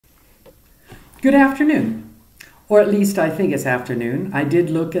Good afternoon, or at least I think it's afternoon. I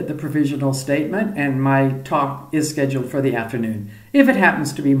did look at the provisional statement and my talk is scheduled for the afternoon. If it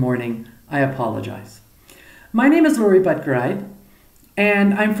happens to be morning, I apologize. My name is Laurie Butgereit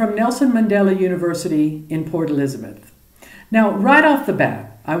and I'm from Nelson Mandela University in Port Elizabeth. Now, right off the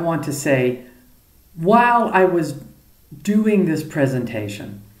bat, I want to say, while I was doing this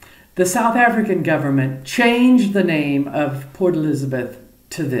presentation, the South African government changed the name of Port Elizabeth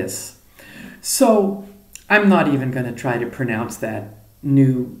to this. So I'm not even going to try to pronounce that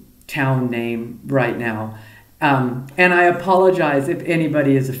new town name right now. And I apologize if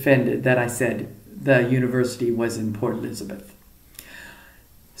anybody is offended that I said the university was in Port Elizabeth.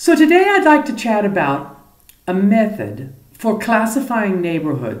 So today I'd like to chat about a method for classifying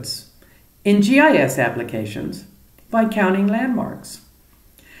neighborhoods in GIS applications by counting landmarks.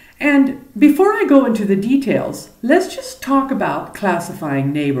 And before I go into the details, let's just talk about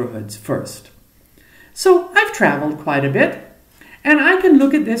classifying neighborhoods first. So I've traveled quite a bit, and I can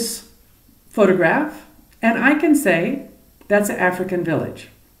look at this photograph, and I can say, that's an African village.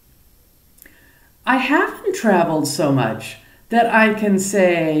 I haven't traveled so much that I can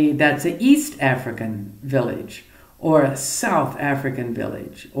say that's an East African village, or a South African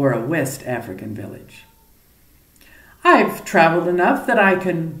village, or a West African village. I've traveled enough that I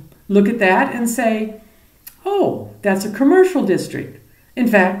can look at that and say, oh, that's a commercial district. In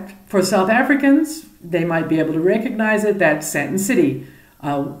fact, for South Africans, they might be able to recognize it. That's Sandton City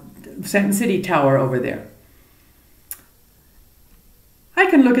Tower over there. I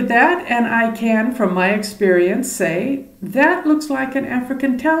can look at that and I can, from my experience, say, that looks like an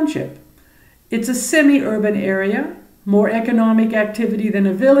African township. It's a semi-urban area, more economic activity than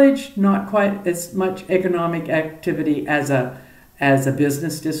a village, not quite as much economic activity as a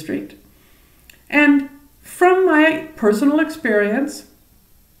business district. And from my personal experience,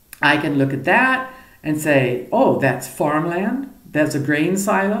 I can look at that and say, oh, that's farmland, that's a grain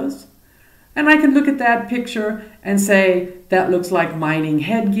silos. And I can look at that picture and say, that looks like mining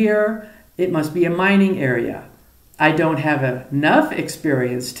headgear, it must be a mining area. I don't have enough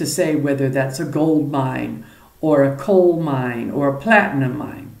experience to say whether that's a gold mine or a coal mine or a platinum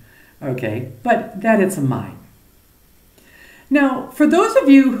mine, okay, but that it's a mine. Now, for those of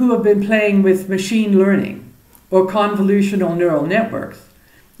you who have been playing with machine learning or convolutional neural networks,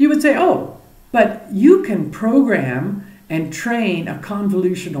 you would say, oh, but you can program and train a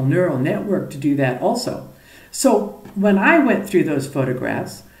convolutional neural network to do that also. So when I went through those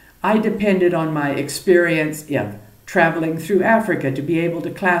photographs, I depended on my experience of traveling through Africa to be able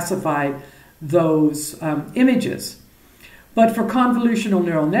to classify those images. But for convolutional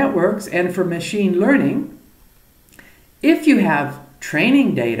neural networks and for machine learning, if you have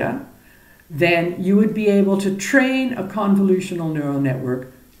training data, then you would be able to train a convolutional neural network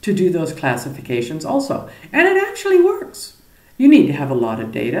to do those classifications also. And it actually works. You need to have a lot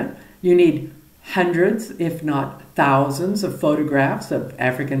of data. You need hundreds, if not thousands, of photographs of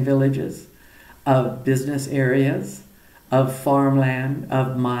African villages, of business areas, of farmland,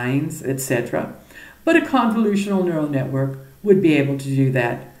 of mines, etc. But a convolutional neural network would be able to do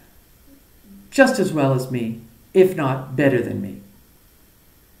that just as well as me, if not better than me.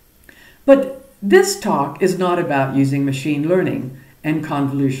 But this talk is not about using machine learning and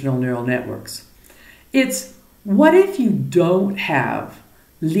convolutional neural networks. It's what if you don't have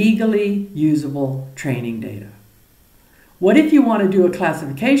legally usable training data? What if you want to do a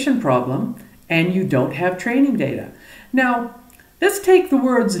classification problem and you don't have training data? Now, let's take the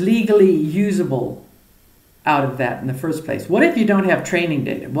words legally usable out of that in the first place. What if you don't have training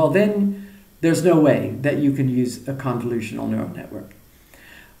data? Well, then there's no way that you can use a convolutional neural network.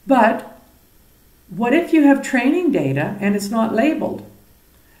 But what if you have training data and it's not labeled?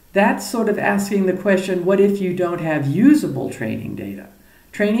 That's sort of asking the question, what if you don't have usable training data?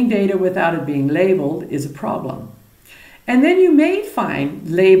 Training data without it being labeled is a problem. And then you may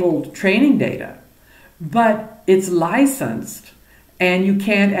find labeled training data, but it's licensed and you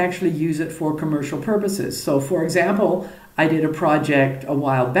can't actually use it for commercial purposes. So for example, I did a project a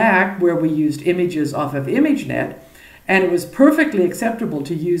while back where we used images off of ImageNet, and it was perfectly acceptable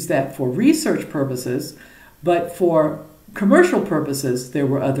to use that for research purposes, but for commercial purposes, there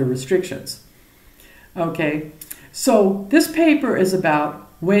were other restrictions. Okay, so this paper is about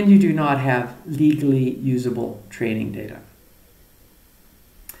when you do not have legally usable training data.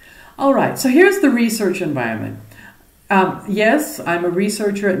 All right, so here's the research environment. Yes, I'm a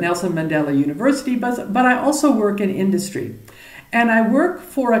researcher at Nelson Mandela University, but I also work in industry. And I work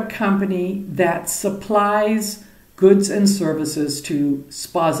for a company that supplies goods and services to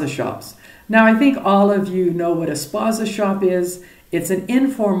spaza shops. Now, I think all of you know what a spaza shop is. It's an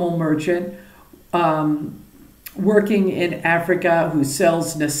informal merchant working in Africa who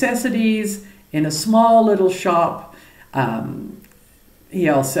sells necessities in a small little shop.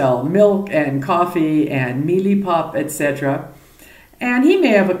 He'll sell milk and coffee and mealie pop, etc. And he may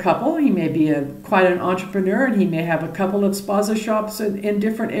have a couple. He may be quite an entrepreneur, and he may have a couple of spaza shops in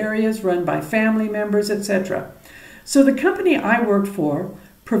different areas run by family members, etc. So the company I worked for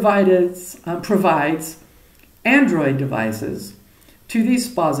provides Android devices to these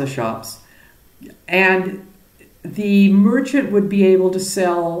spaza shops, and the merchant would be able to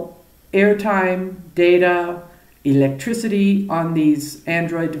sell airtime, data, electricity on these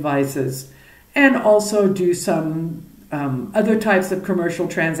Android devices, and also do some other types of commercial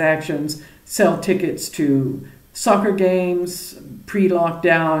transactions, sell tickets to soccer games,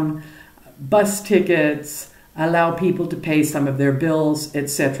 pre-lockdown, bus tickets, allow people to pay some of their bills,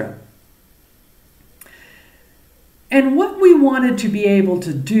 etc. And what we wanted to be able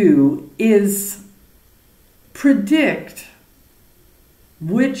to do is predict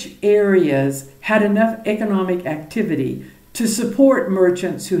which areas had enough economic activity to support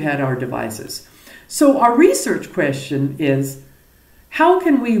merchants who had our devices. So our research question is, how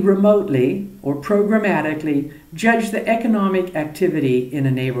can we remotely or programmatically judge the economic activity in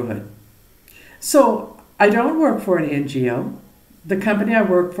a neighborhood? So I don't work for an NGO. The company I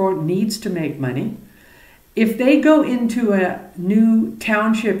work for needs to make money. If they go into a new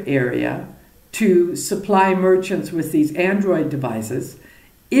township area to supply merchants with these Android devices,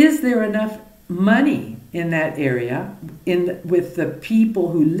 is there enough money in that area with the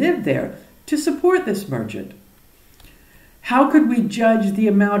people who live there to support this merchant? How could we judge the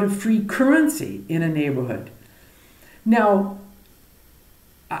amount of free currency in a neighborhood? Now,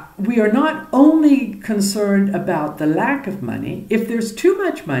 we are not only concerned about the lack of money. If there's too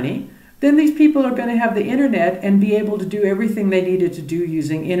much money, then these people are going to have the internet and be able to do everything they needed to do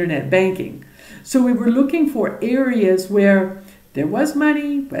using internet banking. So we were looking for areas where there was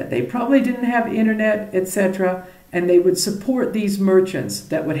money, but they probably didn't have internet, etc., and they would support these merchants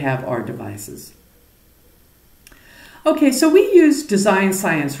that would have our devices. Okay, so we used design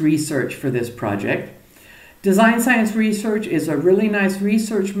science research for this project. Design science research is a really nice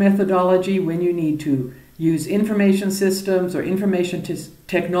research methodology when you need to use information systems or information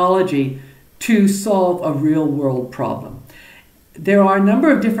technology to solve a real-world problem. There are a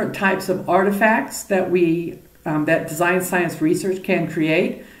number of different types of artifacts that that design science research can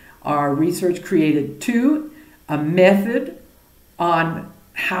create. Our research created a method on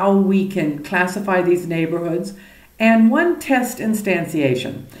how we can classify these neighborhoods, and one test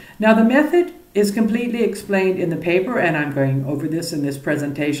instantiation. Now the method is completely explained in the paper, and I'm going over this in this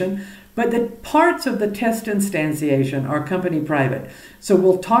presentation, but the parts of the test instantiation are company private. So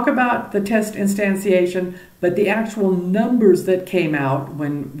we'll talk about the test instantiation, but the actual numbers that came out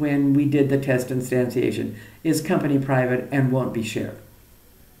when we did the test instantiation is company private and won't be shared.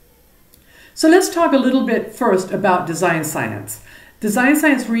 So let's talk a little bit first about design science. Design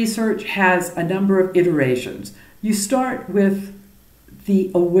science research has a number of iterations. You start with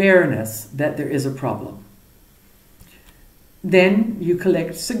the awareness that there is a problem. Then you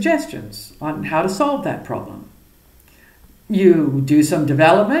collect suggestions on how to solve that problem. You do some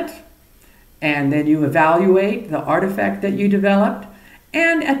development, and then you evaluate the artifact that you developed.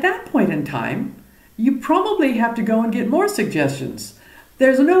 And at that point in time, you probably have to go and get more suggestions.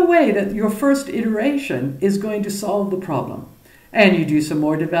 There's no way that your first iteration is going to solve the problem. And you do some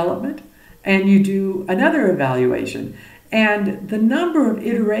more development, and you do another evaluation. And the number of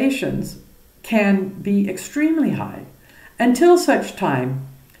iterations can be extremely high until such time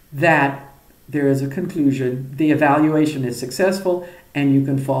that there is a conclusion, the evaluation is successful, and you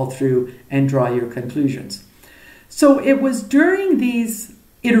can fall through and draw your conclusions. So it was during these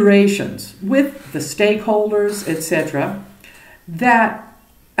iterations with the stakeholders, etc., that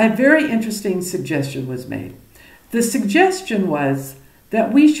a very interesting suggestion was made. The suggestion was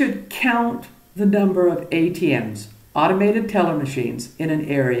that we should count the number of ATMs, automated teller machines, in an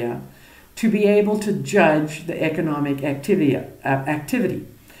area to be able to judge the economic activity.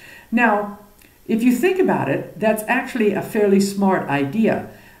 Now, if you think about it, that's actually a fairly smart idea,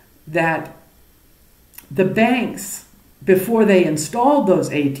 that the banks, before they installed those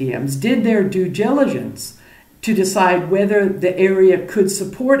ATMs, did their due diligence to decide whether the area could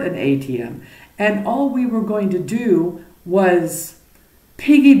support an ATM. And all we were going to do was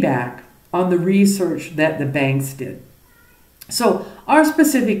piggyback on the research that the banks did. So our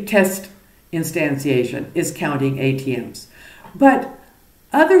specific test instantiation is counting ATMs. But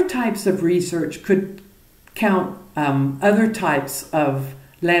other types of research could count other types of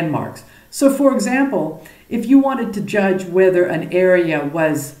landmarks. So for example, if you wanted to judge whether an area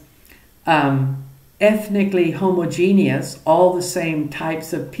was ethnically homogeneous, all the same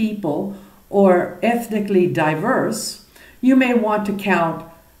types of people, or ethnically diverse, you may want to count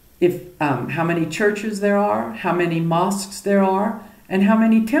how many churches there are, how many mosques there are, and how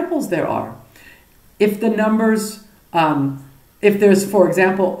many temples there are. If the numbers, if there's, for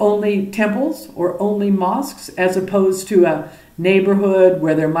example, only temples or only mosques, as opposed to a neighborhood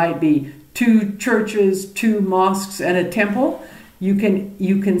where there might be 2 churches, 2 mosques, and a temple, you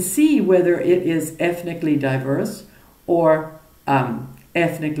can see whether it is ethnically diverse or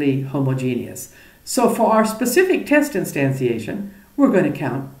ethnically homogeneous. So for our specific test instantiation, we're going to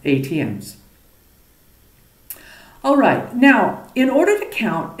count ATMs. All right, now, in order to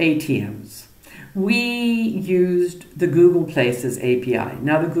count ATMs, we used the Google Places API.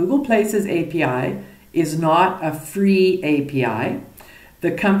 Now, the Google Places API is not a free API.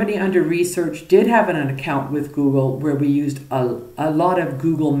 The company under research did have an account with Google where we used a lot of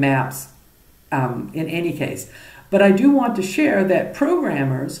Google Maps in any case. But I do want to share that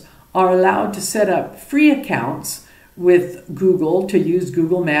programmers are allowed to set up free accounts with Google to use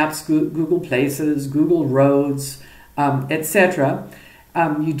Google Maps, Google Places, Google Roads, etc.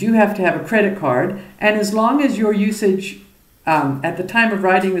 You do have to have a credit card, and as long as your usage at the time of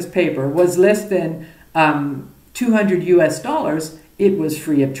writing this paper was less than $200 US, it was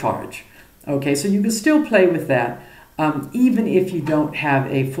free of charge. Okay, so you can still play with that even if you don't have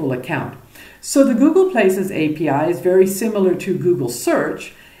a full account. So the Google Places API is very similar to Google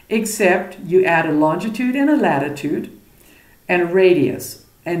Search, except you add a longitude and a latitude and a radius,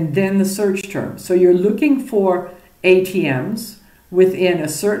 and then the search term. So you're looking for ATMs within a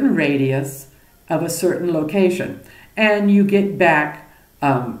certain radius of a certain location, and you get back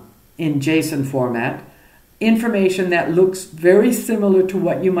in JSON format information that looks very similar to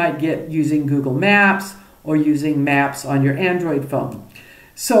what you might get using Google Maps or using Maps on your Android phone.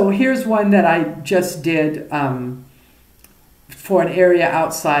 So here's one that I just did for an area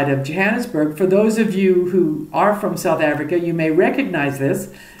outside of Johannesburg. For those of you who are from South Africa, you may recognize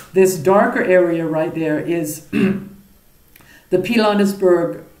this. This darker area right there is the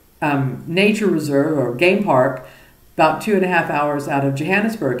Pilanesberg Nature Reserve or Game Park, about 2.5 hours out of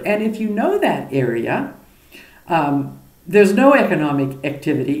Johannesburg. And if you know that area, there's no economic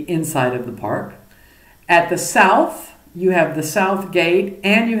activity inside of the park. At the south, you have the South Gate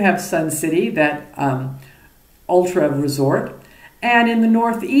and you have Sun City, that ultra resort. And in the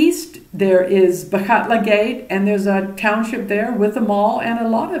northeast, there is Butgereit Gate, and there's a township there with a mall and a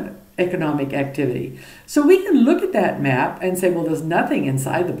lot of economic activity. So we can look at that map and say, well, there's nothing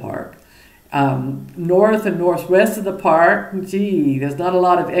inside the park. North and northwest of the park, gee, there's not a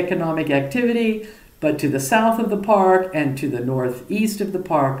lot of economic activity, but to the south of the park and to the northeast of the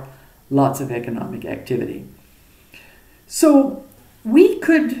park, lots of economic activity. So we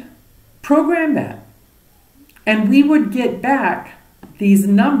could program that, and we would get back these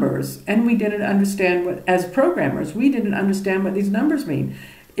numbers, and we didn't understand what, as programmers, we didn't understand what these numbers mean.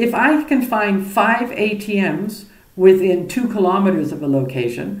 If I can find 5 ATMs within 2 kilometers of a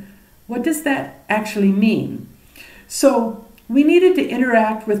location, what does that actually mean? So we needed to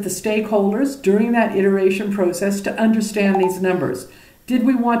interact with the stakeholders during that iteration process to understand these numbers. Did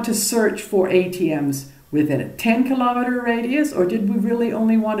we want to search for ATMs within a 10-kilometer radius, or did we really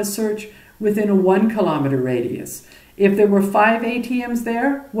only want to search within a 1-kilometer radius? If there were 5 ATMs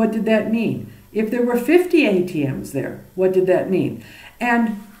there, what did that mean? If there were 50 ATMs there, what did that mean?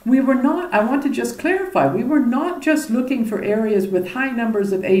 And we were not, I want to just clarify, we were not just looking for areas with high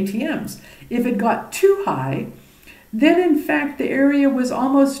numbers of ATMs. If it got too high, then in fact the area was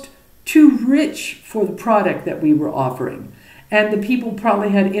almost too rich for the product that we were offering. And the people probably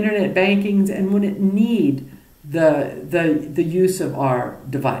had internet bankings and wouldn't need the use of our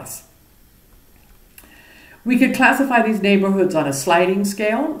device. We could classify these neighborhoods on a sliding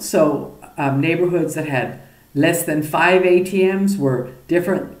scale. So neighborhoods that had less than 5 ATMs were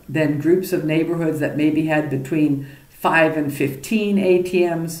different than groups of neighborhoods that maybe had between 5 and 15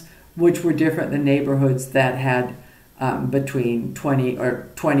 ATMs, which were different than neighborhoods that had between 20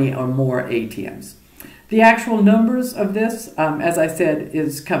 or more ATMs. The actual numbers of this, as I said,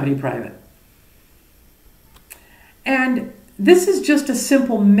 is company private. And this is just a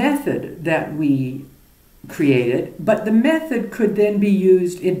simple method that we created, but the method could then be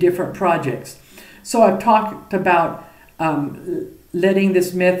used in different projects. So I've talked about letting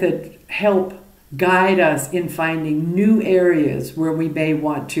this method help guide us in finding new areas where we may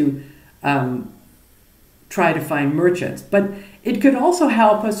want to try to find merchants. But it could also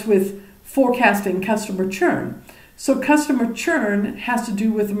help us with forecasting customer churn. So customer churn has to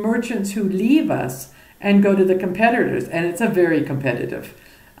do with merchants who leave us and go to the competitors, and it's a very competitive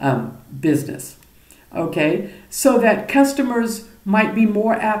business. okay, so that customers might be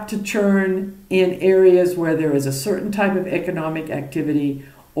more apt to churn in areas where there is a certain type of economic activity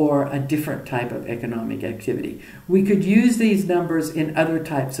or a different type of economic activity. We could use these numbers in other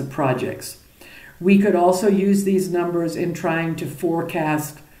types of projects. We could also use these numbers in trying to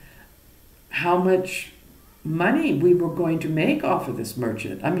forecast how much money we were going to make off of this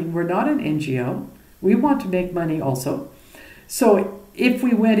merchant. I mean, we're not an NGO. We want to make money also. So if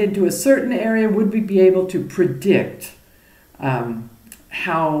we went into a certain area, would we be able to predict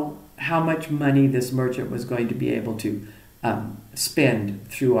how much money this merchant was going to be able to spend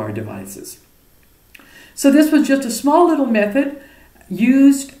through our devices? So this was just a small little method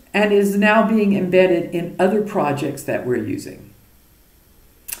used and is now being embedded in other projects that we're using.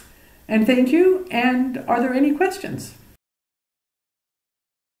 And thank you. And are there any questions?